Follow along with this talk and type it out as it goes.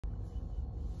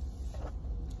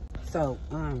So,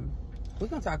 we're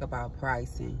going to talk about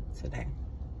pricing today.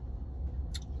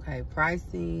 Okay,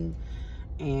 pricing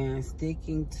and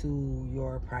sticking to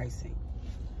your pricing.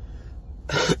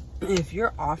 If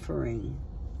you're offering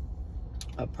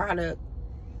a product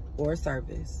or a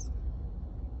service,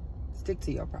 stick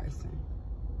to your pricing.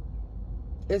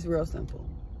 It's real simple.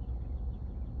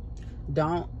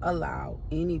 Don't allow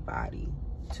anybody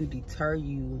to deter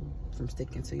you from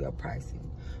sticking to your pricing.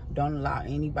 Don't allow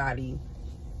anybody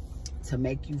to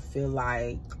make you feel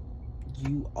like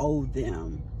you owe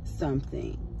them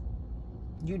something.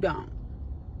 You don't.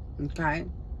 Okay?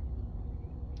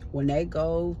 When they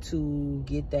go to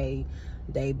get they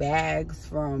bags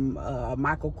from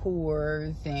Michael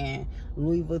Kors and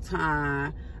Louis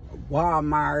Vuitton,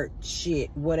 Walmart,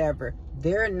 shit, whatever,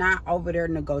 they're not over there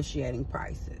negotiating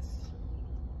prices.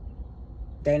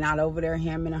 They're not over there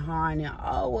hemming and hawing and,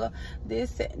 oh, well,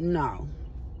 this, no.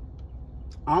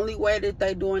 Only way that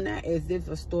they doing that is if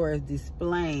a store is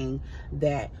displaying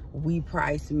that we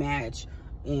price match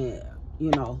and, you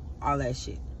know, all that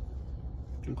shit.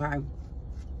 Okay?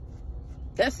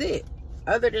 That's it.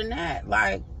 Other than that,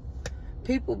 like,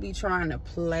 people be trying to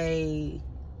play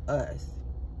us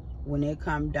when it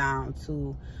come down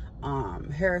to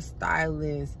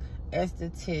hairstylists,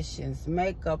 estheticians,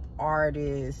 makeup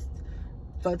artists,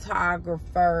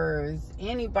 photographers,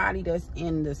 anybody that's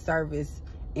in the service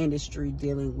industry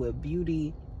dealing with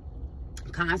beauty.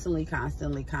 Constantly,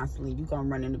 you're gonna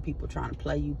run into people trying to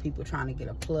play you, people trying to get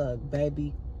a plug,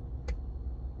 baby.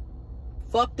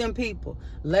 Fuck them people.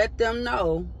 Let them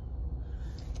know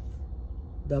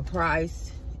the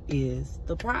price is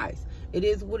the price. It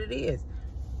is what it is.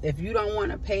 If you don't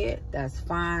want to pay it, that's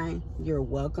fine. You're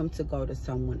welcome to go to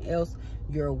someone else.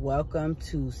 You're welcome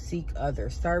to seek other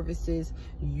services.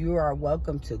 You are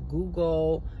welcome to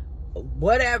Google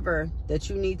whatever that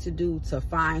you need to do to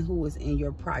find who is in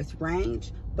your price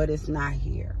range, but it's not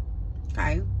here.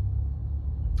 Okay?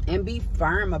 And be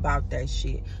firm about that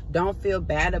shit. Don't feel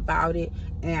bad about it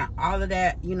and all of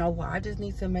that. You know, well, I just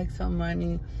need to make some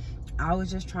money. I was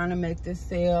just trying to make this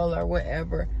sale or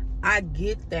whatever. I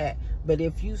get that. But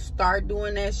if you start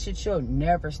doing that shit, you'll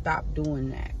never stop doing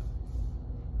that.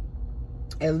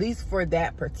 At least for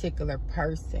that particular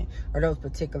person or those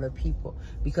particular people.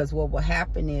 Because what will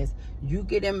happen is you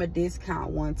get them a discount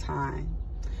one time.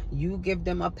 You give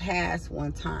them a pass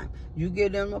one time. You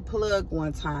give them a plug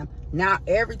one time. Now,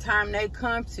 every time they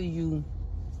come to you,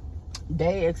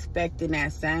 they expecting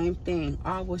that same thing.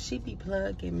 Oh, well, she be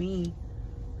plugging me.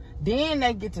 Then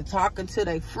they get to talking to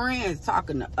their friends,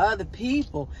 talking to other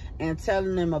people, and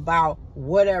telling them about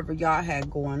whatever y'all had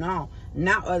going on.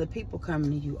 Now other people coming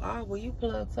to you. Oh, well, you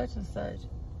plug such and such.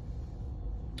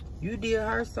 You did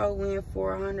her so in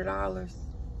for $100.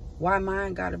 Why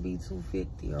mine gotta be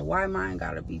 $250? Or why mine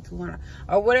gotta be $200?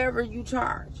 Or whatever you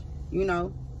charge, you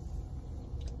know.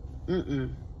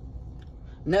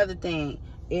 Another thing,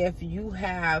 if you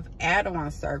have add-on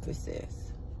services,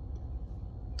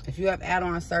 if you have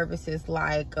add-on services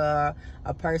like a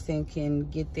person can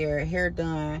get their hair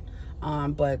done,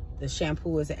 but the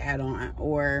shampoo is an add-on,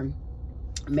 or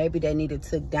maybe they need it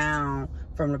took down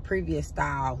from the previous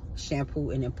style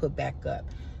shampoo and then put back up.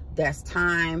 That's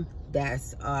time,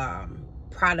 that's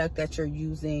product that you're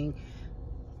using,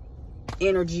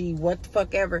 energy, what the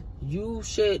fuck ever. You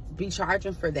should be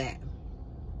charging for that.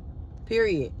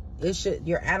 Period. It should,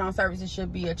 your add-on services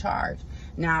should be a charge.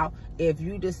 Now, if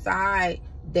you decide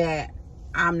that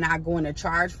I'm not going to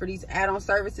charge for these add-on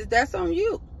services, that's on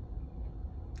you.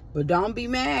 But don't be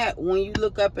mad when you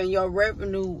look up and your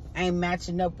revenue ain't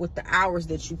matching up with the hours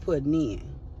that you putting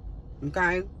in.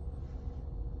 Okay?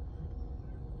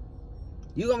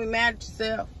 You're going to be mad at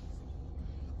yourself.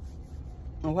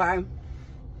 Okay?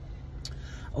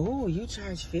 Oh, you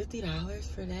charge $50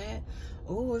 for that?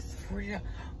 Oh, it's $40.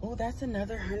 Oh, that's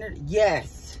another $100.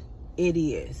 Yes, it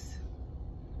is.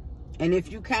 And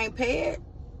if you can't pay it,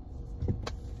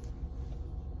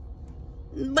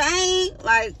 bang,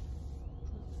 like,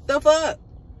 the fuck?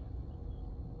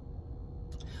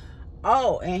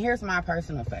 Oh, and here's my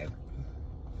personal favorite.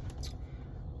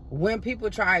 When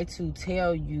people try to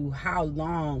tell you how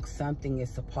long something is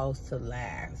supposed to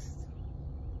last,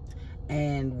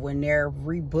 and when they're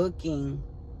rebooking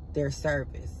their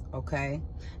service, okay?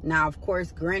 Now, of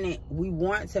course, granted, we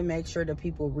want to make sure that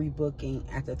people rebooking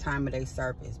at the time of their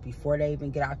service, before they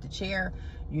even get out the chair,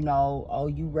 you know, oh,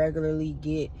 you regularly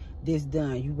get this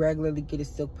done. You regularly get a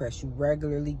silk press. You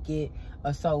regularly get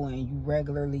a sew-in. You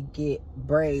regularly get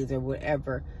braids or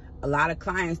whatever. A lot of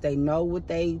clients, they know what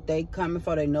they coming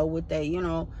for. They know what they, you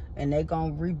know, and they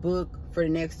gonna rebook for the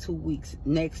next 2 weeks,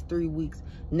 next 3 weeks,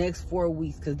 next 4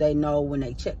 weeks, because they know when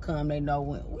they check come, they know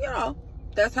when, you know,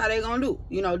 that's how they gonna do.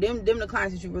 You know, them the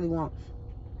clients that you really want.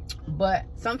 But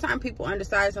sometimes people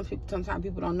undecided, sometimes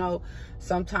people don't know.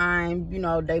 Sometimes, you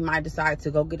know, they might decide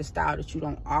to go get a style that you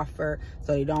don't offer,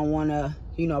 so they don't want to,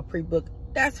 you know, pre-book.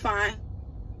 That's fine,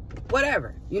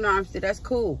 whatever, you know what I'm saying, that's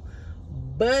cool.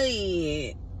 But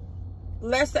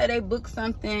let's say they book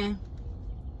something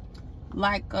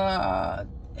like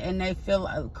and they feel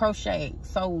like crochet,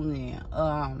 sewing,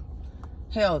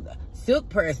 hell, silk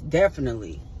press,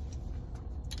 definitely,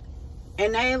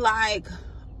 and they like,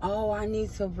 oh, I need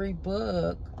to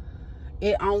rebook,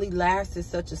 it only lasted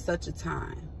such a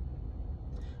time.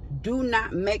 Do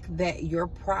not make that your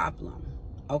problem,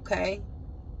 okay?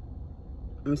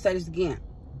 I'm gonna say this again.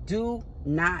 Do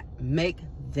not make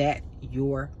that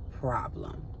your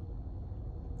problem,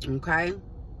 okay?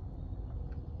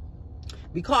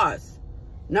 Because,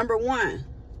 number one,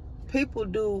 people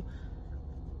do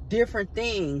different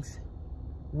things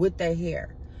with their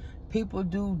hair. People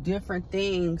do different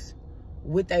things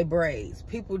with their braids.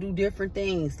 People do different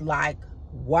things like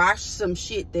wash some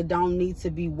shit that don't need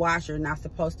to be washed or not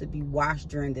supposed to be washed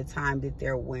during the time that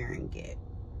they're wearing it.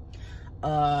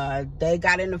 They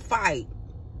got in a fight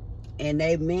and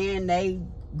they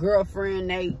girlfriend,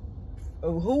 they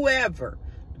whoever,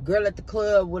 girl at the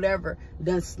club, whatever,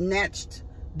 done snatched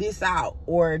this out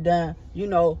or done, you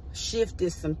know,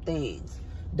 shifted some things.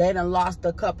 They done lost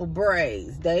a couple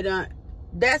braids. They done,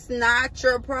 that's not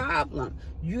your problem.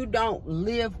 You don't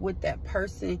live with that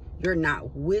person. You're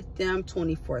not with them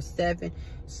 24/7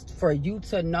 for you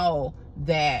to know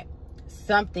that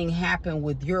something happened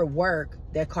with your work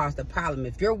that caused the problem.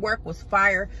 If your work was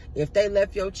fire, if they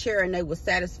left your chair and they was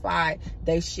satisfied,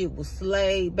 they shit was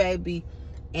slayed, baby,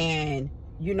 and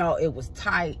you know it was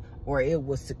tight or it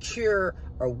was secure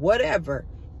or whatever,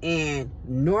 and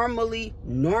normally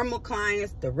normal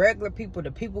clients, the regular people,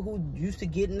 the people who used to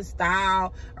get in the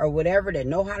style or whatever, that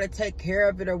know how to take care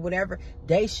of it or whatever,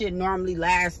 they should normally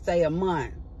last, say, a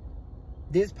month.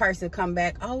 This person come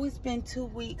back, oh, it's been 2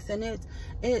 weeks, and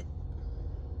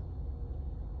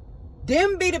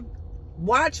them be the,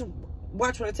 watch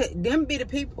what I tell you, them be the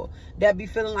people that be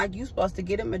feeling like you supposed to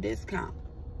get them a discount.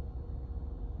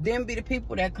 Them be the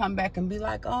people that come back and be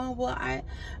like, oh, well,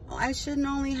 I shouldn't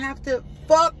only have to.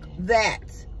 Fuck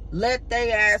that. Let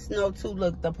they ass know too.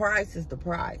 Look, the price is the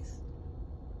price.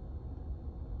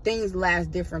 Things last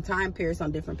different time periods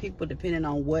on different people depending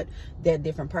on what that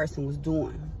different person was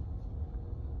doing.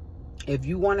 If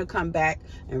you want to come back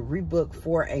and rebook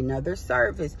for another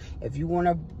service, if you want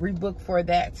to rebook for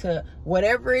that to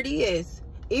whatever it is,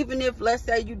 even if, let's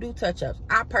say, you do touch-ups.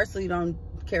 I personally don't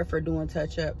care for doing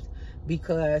touch-ups,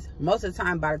 because most of the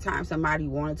time, by the time somebody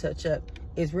want to touch up,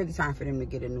 it's really time for them to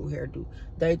get a new hairdo.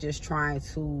 They just trying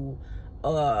to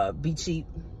be cheap,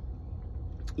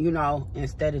 you know,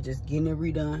 instead of just getting it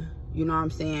redone. You know what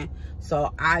I'm saying?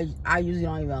 So I usually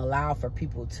don't even allow for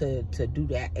people to do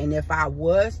that. And if I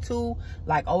was to,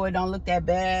 like, oh, it don't look that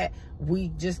bad, we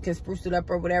just can spruce it up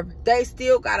or whatever, they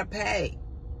still gotta pay.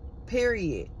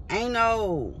 Period. Ain't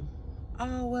no,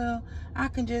 oh, well, I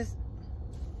can just,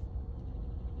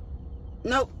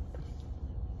 nope.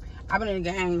 I've been in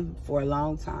the game for a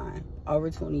long time,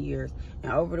 over 20 years.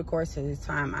 And over the course of this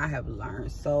time, I have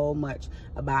learned so much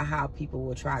about how people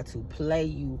will try to play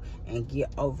you and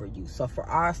get over you. So for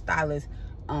all stylists,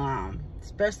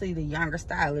 especially the younger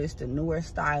stylists, the newer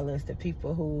stylists, the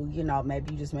people who, you know,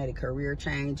 maybe you just made a career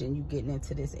change and you getting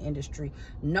into this industry,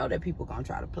 know that people gonna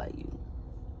try to play you.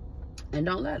 And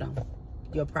don't let them.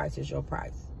 Your price is your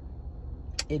price.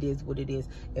 It is what it is.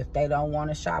 If they don't want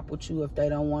to shop with you, if they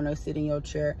don't want to sit in your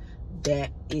chair,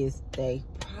 that is their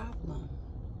problem.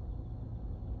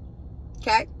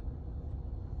 Okay?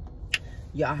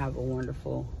 Y'all have a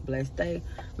wonderful, blessed day.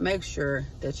 Make sure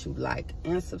that you like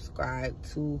and subscribe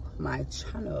to my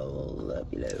channel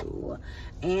below.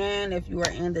 And if you are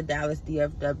in the Dallas,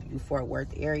 DFW, Fort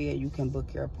Worth area, you can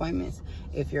book your appointments.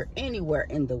 If you're anywhere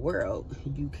in the world,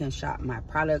 you can shop my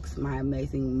products, my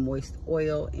amazing moist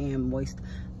oil and moist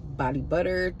body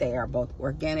butter. They are both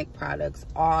organic products,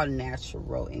 all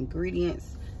natural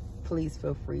ingredients. Please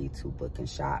feel free to book and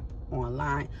shop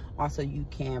online. Also, you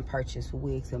can purchase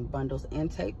wigs and bundles and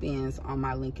tape-ins on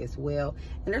my link as well.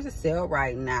 And there's a sale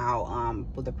right now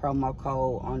with a promo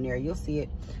code on there. You'll see it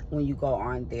when you go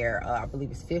on there. I believe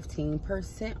it's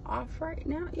 15% off right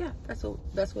now. Yeah, that's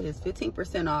what it is,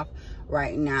 15% off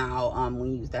right now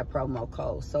when you use that promo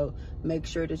code. So make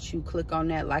sure that you click on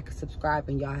that, like and subscribe,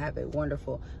 and y'all have a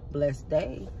wonderful, blessed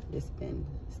day. This has been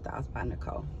Styles by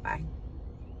Nicole. Bye.